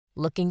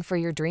Looking for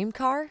your dream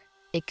car?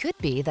 It could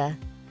be the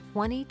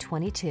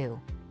 2022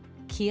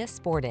 Kia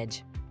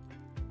Sportage.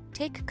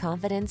 Take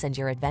confidence and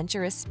your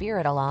adventurous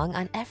spirit along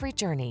on every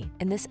journey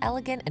in this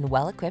elegant and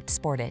well-equipped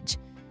Sportage.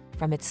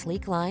 From its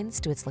sleek lines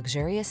to its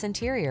luxurious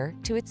interior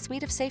to its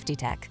suite of safety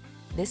tech,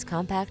 this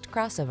compact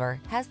crossover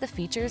has the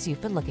features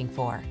you've been looking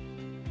for.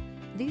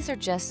 These are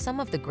just some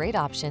of the great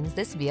options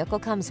this vehicle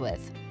comes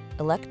with: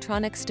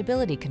 electronic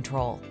stability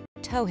control,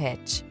 tow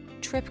hitch,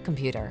 trip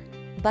computer,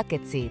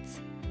 bucket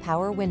seats,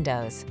 power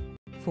windows,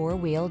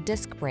 four-wheel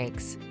disc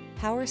brakes,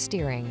 power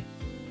steering.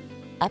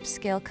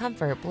 Upscale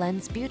comfort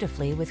blends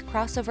beautifully with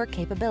crossover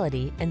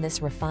capability in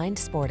this refined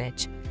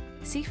Sportage.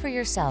 See for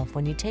yourself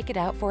when you take it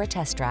out for a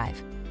test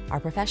drive. Our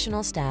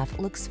professional staff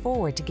looks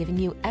forward to giving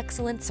you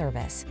excellent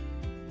service.